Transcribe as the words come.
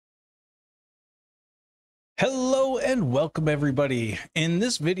Hello and welcome everybody. In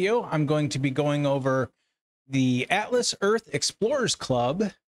this video, I'm going to be going over the Atlas Earth Explorers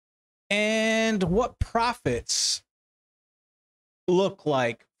Club and what profits look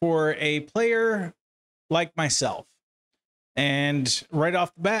like for a player like myself. And right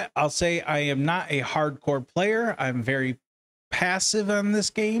off the bat, I'll say I am not a hardcore player. I'm very passive on this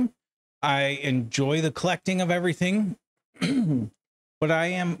game. I enjoy the collecting of everything, but I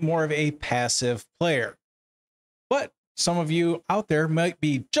am more of a passive player. But some of you out there might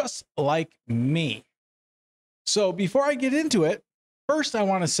be just like me. So before I get into it, first I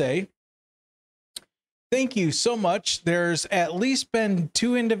want to say thank you so much. There's at least been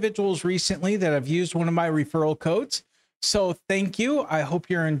 2 individuals recently that have used one of my referral codes. So thank you. I hope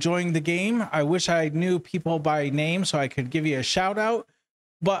you're enjoying the game. I wish I knew people by name so I could give you a shout out,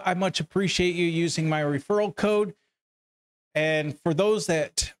 but I much appreciate you using my referral code. And for those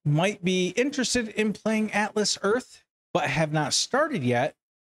that might be interested in playing Atlas Earth, but have not started yet,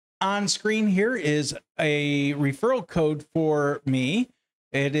 on screen here is a referral code for me.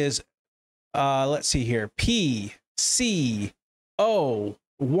 It is, let's see here, PCO1AM.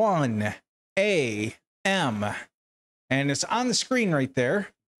 And it's on the screen right there.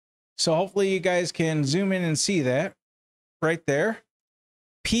 So hopefully you guys can zoom in and see that right there.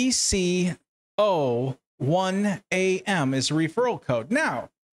 PCO1AM is a referral code. Now,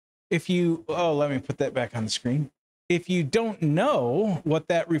 if you, let me put that back on the screen. If you don't know what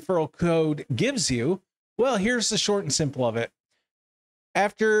that referral code gives you, well, here's the short and simple of it.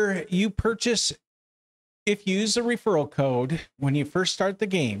 After you purchase, if you use the referral code when you first start the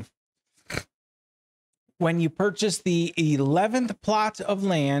game, when you purchase the 11th plot of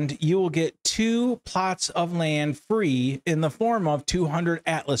land, you will get 2 plots of land free in the form of 200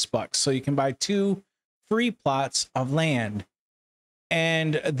 Atlas bucks. So you can buy 2 free plots of land.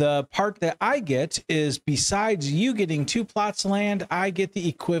 And the part that I get is, besides you getting 2 plots of land, I get the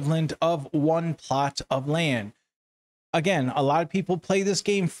equivalent of 1 plot of land. Again, a lot of people play this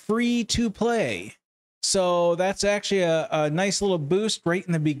game free to play. So that's actually a nice little boost right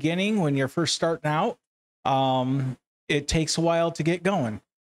in the beginning when you're first starting out. It takes a while to get going.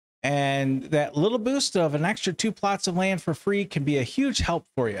 And that little boost of an extra 2 plots of land for free can be a huge help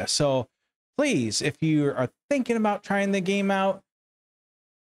for you. So please, if you are thinking about trying the game out,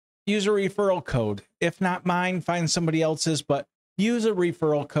 use a referral code. If not mine, find somebody else's, but use a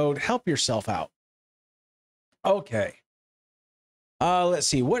referral code. Help yourself out. Okay. Let's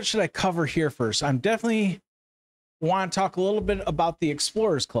see. What should I cover here first? I'm definitely want to talk a little bit about the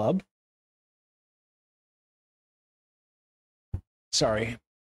Explorers Club. Sorry.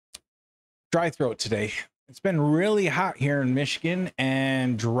 Dry throat today. It's been really hot here in Michigan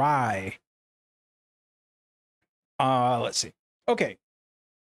and dry. Let's see. Okay.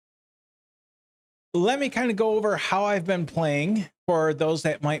 Let me kind of go over how I've been playing for those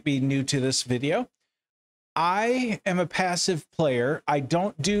that might be new to this video. I am a passive player. I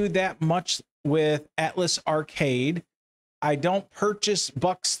don't do that much with Atlas Arcade. I don't purchase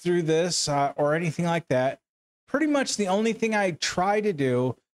bucks through this or anything like that. Pretty much the only thing I try to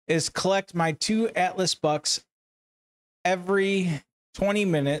do is collect my 2 Atlas bucks every 20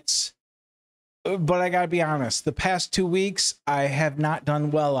 minutes. But I gotta be honest, the past 2 weeks, I have not done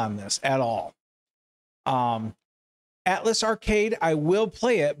well on this at all. Atlas Arcade, I will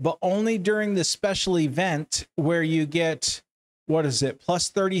play it, but only during the special event where you get, what is it,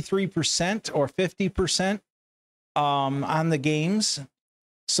 plus 33% or 50% on the games.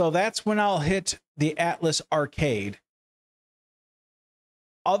 So that's when I'll hit the Atlas Arcade.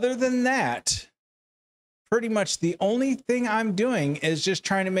 Other than that, pretty much the only thing I'm doing is just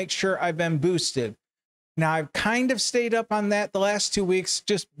trying to make sure I've been boosted. Now, I've kind of stayed up on that the last 2 weeks,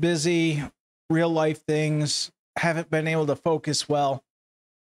 just busy, real life things, haven't been able to focus well,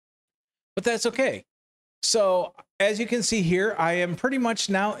 but that's okay. So as you can see here, I am pretty much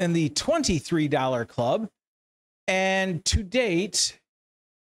now in the $23 club. And to date,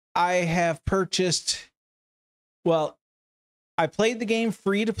 I have purchased, well, I played the game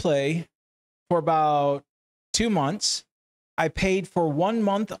free to play for about 2 months. I paid for 1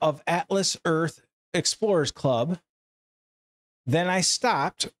 month of Atlas Earth Explorers Club. Then I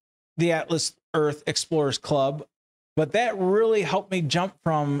stopped the Atlas Earth Explorers Club, but that really helped me jump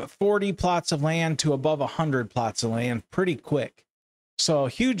from 40 plots of land to above 100 plots of land pretty quick. So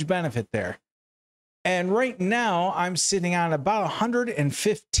huge benefit there. And right now I'm sitting on about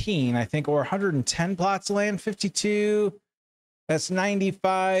 115, I think, or 110 plots of land, 52. That's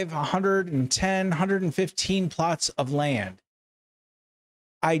 95, 110, 115 plots of land.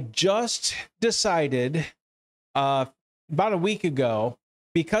 I just decided about a week ago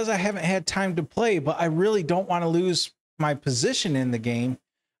because I haven't had time to play, but I really don't want to lose my position in the game,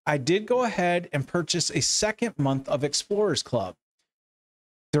 I did go ahead and purchase a second month of Explorers Club.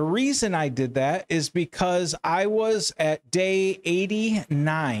 The reason I did that is because I was at day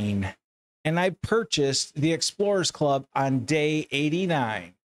 89 and I purchased the Explorers Club on day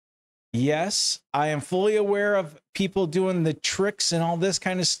 89. Yes, I am fully aware of people doing the tricks and all this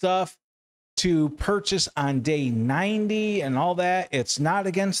kind of stuff to purchase on day 90 and all that. It's not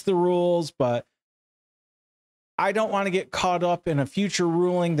against the rules, but I don't want to get caught up in a future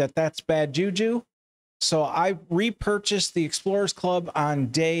ruling that that's bad juju. So I repurchased the Explorers Club on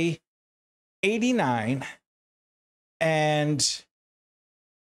day 89, and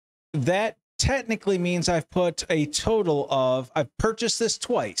that technically means I've put a total of, I've purchased this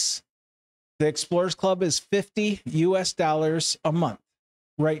twice. The Explorers Club is $50 US a month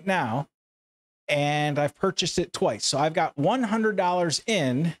right now, and I've purchased it twice. So I've got $100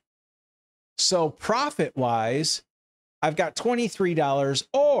 in. So profit-wise, I've got $23,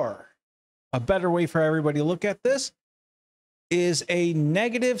 or a better way for everybody to look at this is a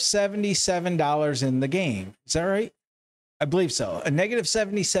negative $77 in the game. Is that right? I believe so. A negative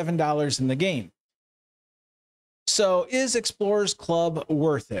 $77 in the game. So is Explorers Club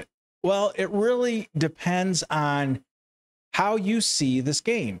worth it? Well, it really depends on how you see this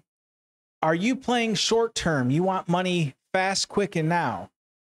game. Are you playing short term? You want money fast, quick, and now.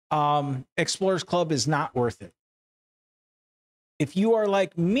 Explorers Club is not worth it. If you are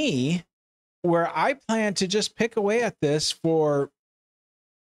like me, where I plan to just pick away at this for,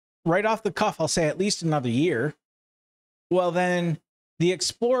 right off the cuff, I'll say at least another year, well, then the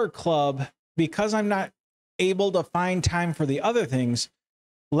Explorer Club, because I'm not able to find time for the other things,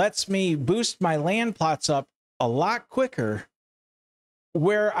 lets me boost my land plots up a lot quicker,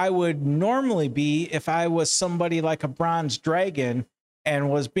 where I would normally be if I was somebody like a Bronze Dragon and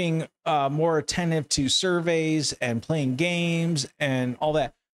was being more attentive to surveys and playing games and all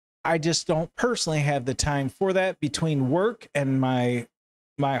that. I just don't personally have the time for that between work and my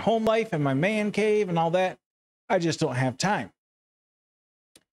home life and my man cave and all that. I just don't have time.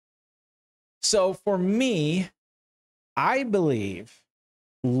 So for me, I believe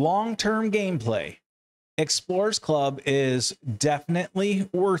long-term gameplay, Explorers Club is definitely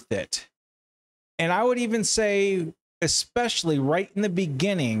worth it. And I would even say, especially right in the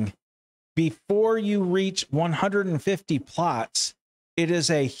beginning, before you reach 150 plots, it is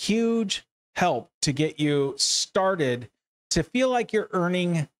a huge help to get you started to feel like you're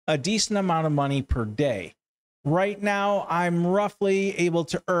earning a decent amount of money per day. Right now, I'm roughly able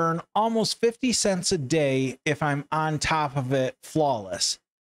to earn almost 50 cents a day if I'm on top of it flawless,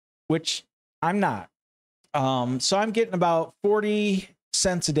 which I'm not. So I'm getting about 40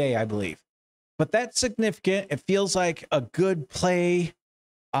 cents a day, I believe. But that's significant. It feels like a good play.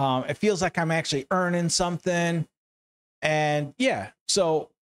 It feels like I'm actually earning something. And yeah,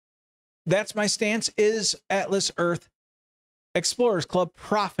 so that's my stance. Is Atlas Earth Explorers Club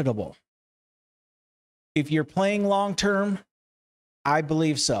profitable? If you're playing long term, I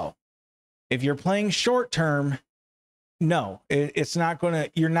believe so. If you're playing short term, no, it's not gonna,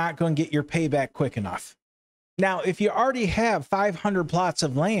 you're not going to get your payback quick enough. Now, if you already have 500 plots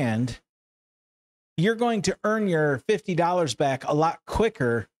of land, you're going to earn your $50 back a lot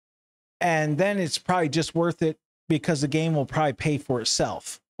quicker, and then it's probably just worth it because the game will probably pay for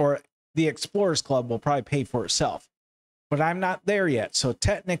itself, or the Explorers Club will probably pay for itself. But I'm not there yet. So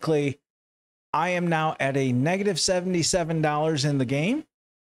technically, I am now at a negative $77 in the game.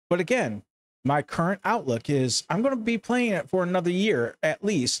 But again, my current outlook is I'm going to be playing it for another year at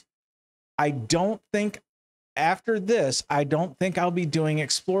least. I don't think after this, I don't think I'll be doing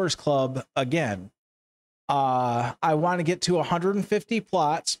Explorers Club again. I want to get to 150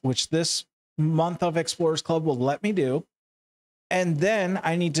 plots, which this month of Explorers Club will let me do. And then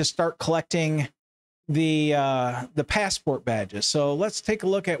I need to start collecting the passport badges. So let's take a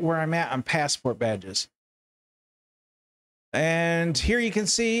look at where I'm at on passport badges. And here you can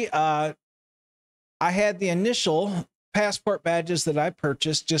see I had the initial passport badges that I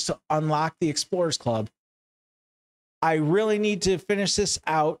purchased just to unlock the Explorers Club. I really need to finish this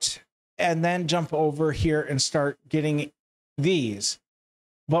out and then jump over here and start getting these.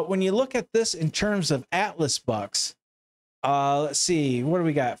 But when you look at this in terms of Atlas bucks, let's see, what do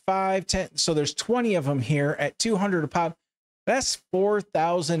we got? 5, 10. So there's 20 of them here at 200 a pop. That's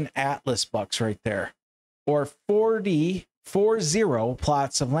 4,000 Atlas bucks right there, or 40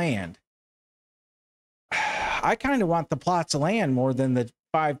 plots of land. I kind of want the plots of land more than the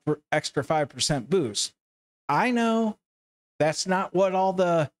extra 5% boost. I know that's not what all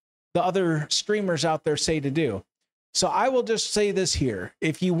the other streamers out there say to do. So I will just say this here.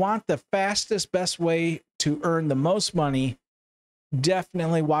 If you want the fastest, best way to earn the most money,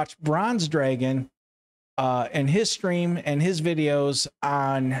 definitely watch Bronze Dragon and his stream and his videos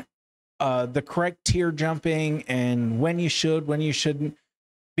on the correct tier jumping and when you should, when you shouldn't,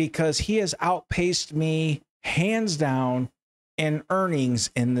 because he has outpaced me hands down in earnings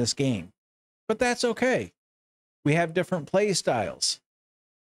in this game. But that's okay. We have different play styles.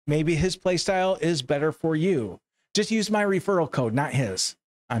 Maybe his play style is better for you. Just use my referral code, not his.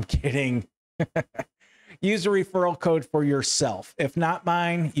 I'm kidding. Use a referral code for yourself. If not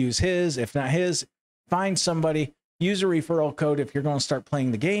mine, use his. If not his, find somebody. Use a referral code if you're going to start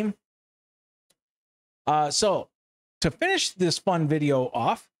playing the game. So to finish this fun video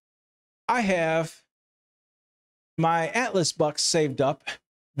off, I have my Atlas bucks saved up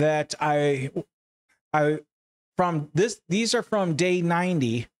that these are from day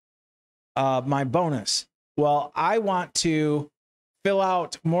 90, my bonus. Well, I want to fill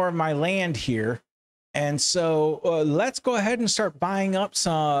out more of my land here. And so let's go ahead and start buying up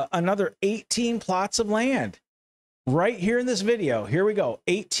another 18 plots of land right here in this video. Here we go.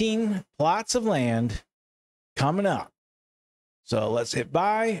 18 plots of land coming up. So let's hit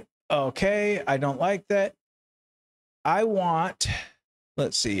buy. Okay, I don't like that.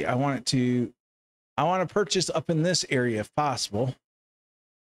 Let's see. I want to purchase up in this area if possible.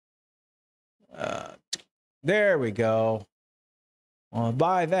 There we go. I'll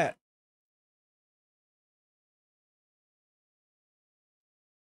buy that.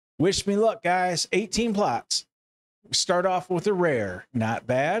 Wish me luck, guys. 18 plots. Start off with a rare. Not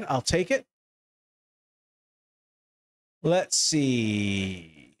bad. I'll take it. Let's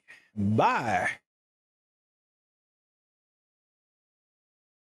see. Buy.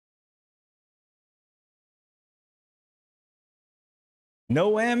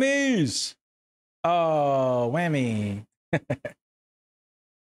 No whammies. Oh, whammy.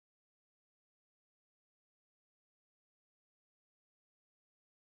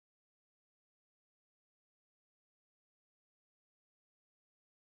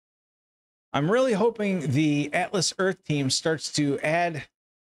 I'm really hoping the Atlas Earth team starts to add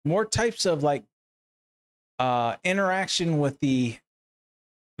more types of like interaction with the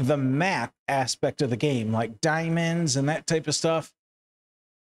map aspect of the game, like diamonds and that type of stuff.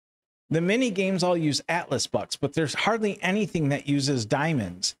 The mini games all use Atlas bucks, but there's hardly anything that uses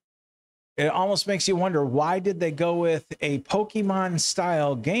diamonds. It almost makes you wonder, why did they go with a Pokemon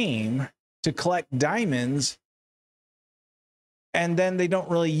style game to collect diamonds and then they don't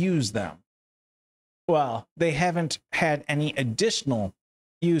really use them? Well, they haven't had any additional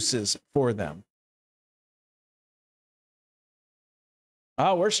uses for them.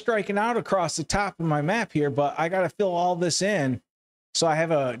 Oh, we're striking out across the top of my map here, but I got to fill all this in so I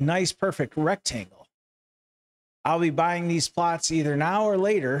have a nice, perfect rectangle. I'll be buying these plots either now or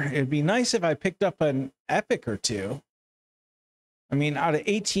later. It'd be nice if I picked up an epic or two. I mean, out of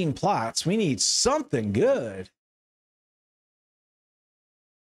 18 plots, we need something good.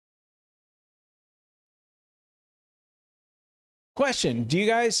 Question, do you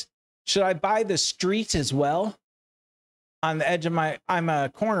guys, should I buy the street as well? On the edge of I'm a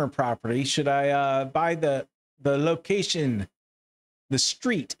corner property. Should I buy the location, the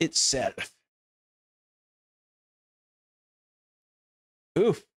street itself?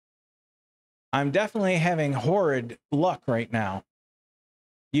 Oof. I'm definitely having horrid luck right now.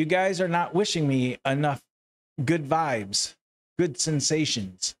 You guys are not wishing me enough good vibes, good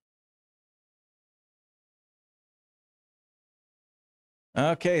sensations.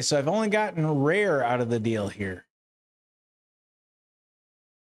 Okay, so I've only gotten rare out of the deal here.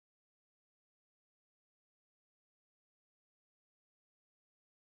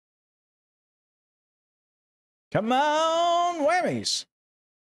 Come on, whammies.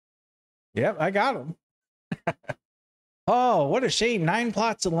 Yep, I got them. Oh, what a shame. 9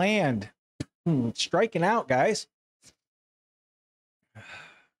 plots of land. Striking out, guys.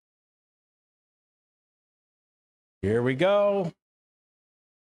 Here we go.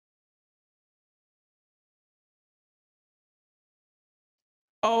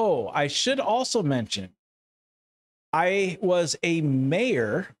 Oh, I should also mention, I was a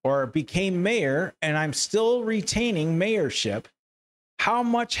mayor or became mayor, and I'm still retaining mayorship. How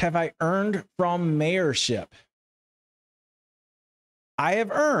much have I earned from mayorship? I have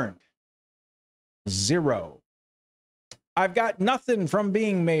earned 0. I've got nothing from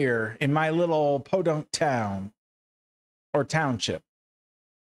being mayor in my little podunk town or township.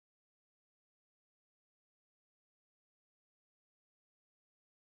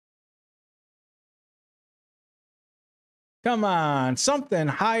 Come on, something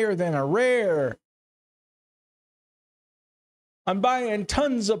higher than a rare. I'm buying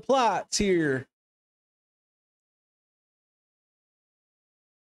tons of plots here.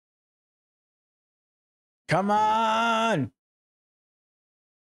 Come on.